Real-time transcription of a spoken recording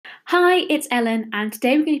Hi, it's Ellen, and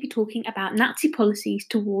today we're going to be talking about Nazi policies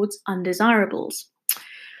towards undesirables.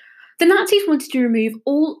 The Nazis wanted to remove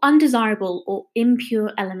all undesirable or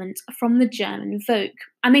impure elements from the German Volk,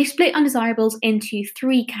 and they split undesirables into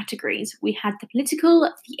three categories. We had the political,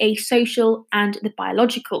 the asocial, and the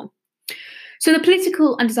biological. So the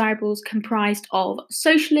political undesirables comprised of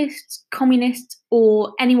socialists, communists,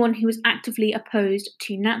 or anyone who was actively opposed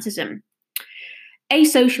to Nazism.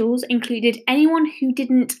 Asocials included anyone who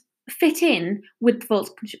didn't fit in with the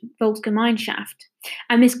Volksgemeinschaft,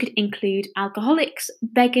 and this could include alcoholics,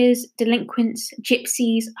 beggars, delinquents,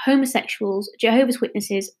 gypsies, homosexuals, Jehovah's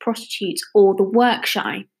Witnesses, prostitutes, or the work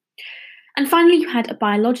shy. And finally, you had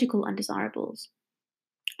biological undesirables,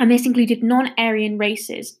 and this included non-Aryan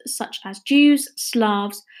races such as Jews,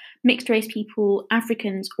 Slavs, mixed-race people,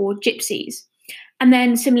 Africans, or gypsies. And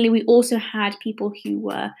then similarly, we also had people who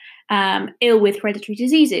were ill with hereditary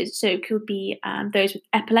diseases. So it could be those with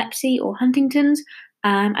epilepsy or Huntington's.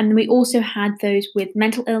 And then we also had those with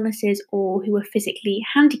mental illnesses or who were physically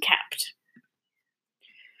handicapped.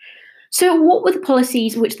 So what were the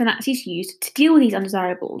policies which the Nazis used to deal with these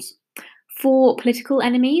undesirables? For political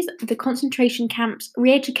enemies, the concentration camps,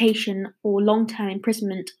 re-education or long-term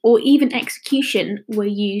imprisonment or even execution were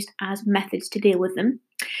used as methods to deal with them.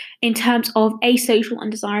 In terms of asocial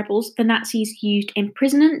undesirables, the Nazis used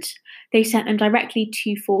imprisonment. They sent them directly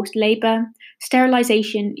to forced labour,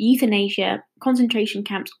 sterilisation, euthanasia, concentration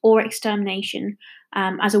camps, or extermination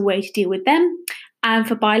as a way to deal with them. And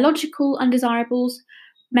for biological undesirables,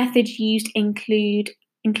 methods used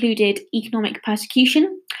included economic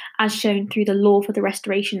persecution, as shown through the law for the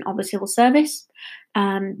restoration of the civil service.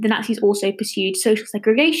 The Nazis also pursued social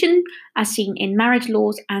segregation, as seen in marriage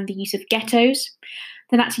laws and the use of ghettos.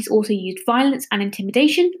 The Nazis also used violence and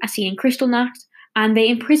intimidation, as seen in Kristallnacht, and they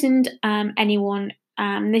imprisoned anyone.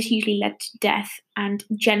 This usually led to death and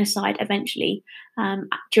genocide eventually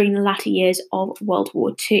during the latter years of World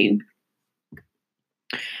War II.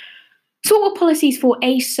 So what were policies for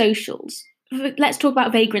asocials? Let's talk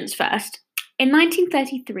about vagrants first. In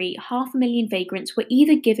 1933, 500,000 vagrants were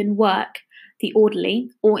either given work, the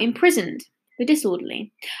orderly, or imprisoned, the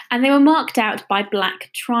disorderly, and they were marked out by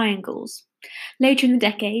black triangles. Later in the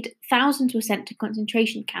decade, thousands were sent to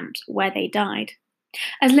concentration camps where they died.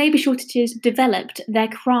 As labour shortages developed, their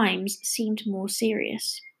crimes seemed more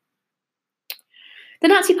serious. The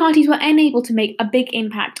Nazi parties were unable to make a big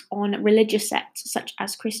impact on religious sects such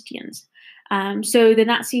as Christians. So the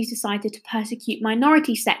Nazis decided to persecute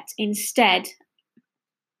minority sects instead.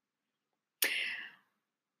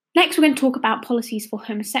 Next, we're going to talk about policies for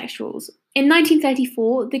homosexuals. In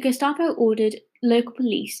 1934, the Gestapo ordered local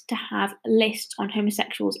police to have lists on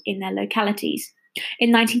homosexuals in their localities.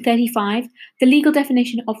 In 1935, the legal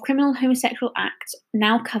definition of criminal homosexual acts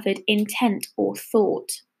now covered intent or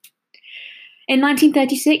thought. In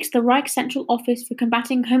 1936, the Reich Central Office for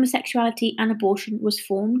Combating Homosexuality and Abortion was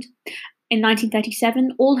formed. In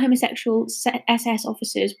 1937, all homosexual SS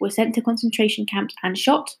officers were sent to concentration camps and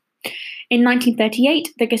shot. In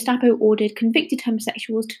 1938, the Gestapo ordered convicted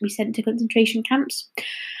homosexuals to be sent to concentration camps.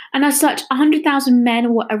 And as such, 100,000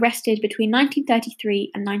 men were arrested between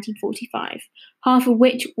 1933 and 1945, half of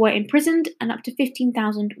which were imprisoned and up to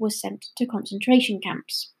 15,000 were sent to concentration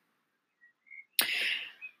camps.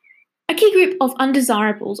 A key group of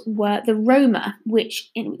undesirables were the Roma,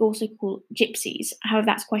 which we also call gypsies. However,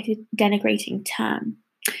 that's quite a denigrating term.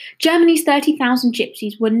 Germany's 30,000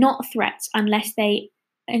 gypsies were not threats unless they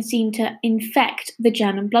seemed to infect the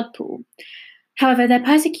German blood pool. However, their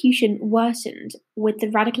persecution worsened with the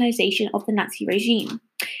radicalization of the Nazi regime.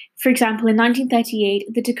 For example, in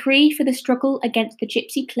 1938, the decree for the struggle against the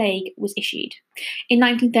gypsy plague was issued. In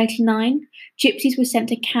 1939, gypsies were sent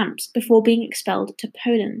to camps before being expelled to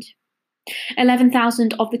Poland.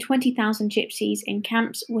 11,000 of the 20,000 gypsies in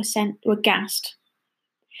camps were gassed.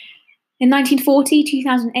 In 1940,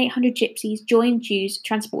 2,800 gypsies joined Jews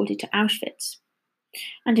transported to Auschwitz.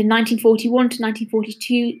 And in 1941 to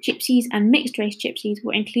 1942, gypsies and mixed-race gypsies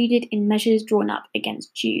were included in measures drawn up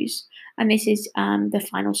against Jews. And this is the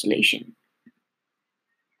final solution.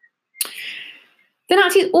 The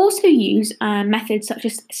Nazis also used methods such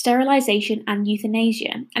as sterilisation and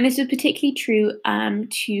euthanasia, and this was particularly true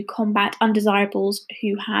to combat undesirables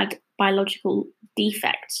who had biological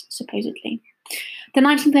defects, supposedly. The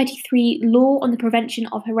 1933 Law on the Prevention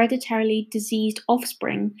of Hereditarily Diseased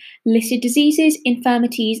Offspring listed diseases,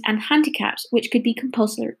 infirmities, and handicaps which could be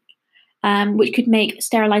compulsory, which could make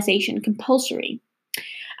sterilisation compulsory.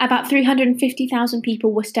 About 350,000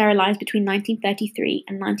 people were sterilised between 1933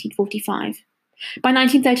 and 1945. By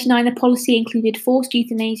 1939, the policy included forced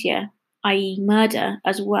euthanasia, i.e. murder,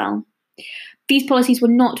 as well. These policies were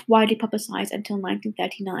not widely publicised until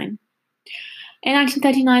 1939. In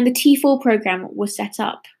 1939, the T4 programme was set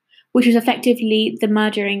up, which was effectively the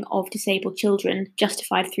murdering of disabled children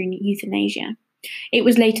justified through euthanasia. It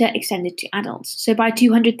was later extended to adults. So by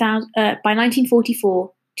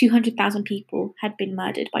 1944, 200,000 people had been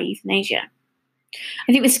murdered by euthanasia.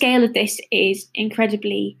 I think the scale of this is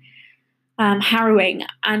incredibly harrowing.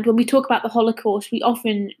 And when we talk about the Holocaust, we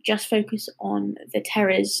often just focus on the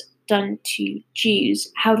terrors done to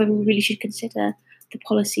Jews. However, we really should consider the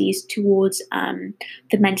policies towards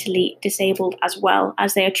the mentally disabled as well,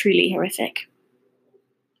 as they are truly horrific.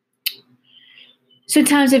 So in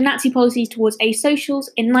terms of Nazi policies towards asocials,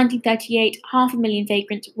 in 1938, 500,000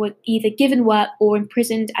 vagrants were either given work or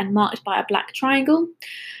imprisoned and marked by a black triangle.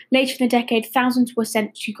 Later in the decade, thousands were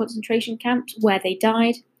sent to concentration camps where they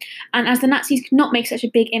died. And as the Nazis could not make such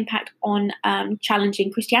a big impact on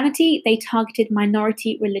challenging Christianity, they targeted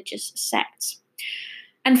minority religious sects.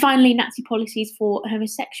 And finally, Nazi policies for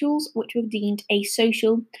homosexuals, which were deemed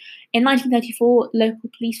asocial. In 1934, local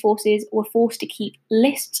police forces were forced to keep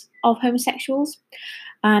lists of homosexuals.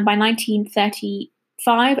 By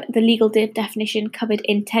 1935, the legal definition covered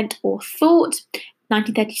intent or thought.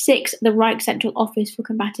 1936, the Reich Central Office for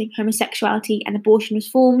Combating Homosexuality and Abortion was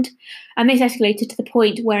formed, and this escalated to the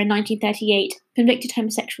point where in 1938, convicted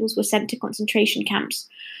homosexuals were sent to concentration camps.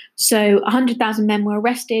 So 100,000 men were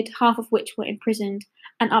arrested, half of which were imprisoned,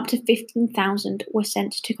 and up to 15,000 were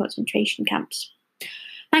sent to concentration camps.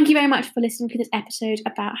 Thank you very much for listening to this episode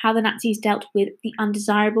about how the Nazis dealt with the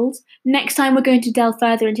undesirables. Next time, we're going to delve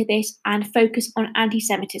further into this and focus on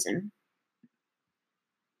anti-Semitism.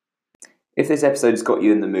 If this episode has got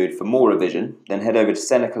you in the mood for more revision, then head over to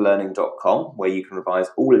senecalearning.com, where you can revise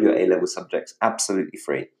all of your A-level subjects absolutely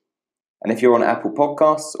free. And if you're on Apple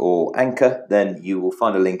Podcasts or Anchor, then you will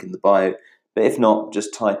find a link in the bio. But if not,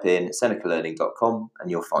 just type in senecalearning.com and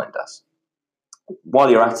you'll find us. While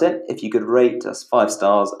you're at it, if you could rate us 5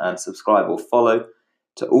 stars and subscribe or follow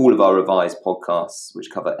to all of our revised podcasts,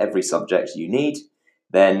 which cover every subject you need,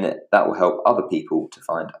 then that will help other people to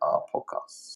find our podcasts.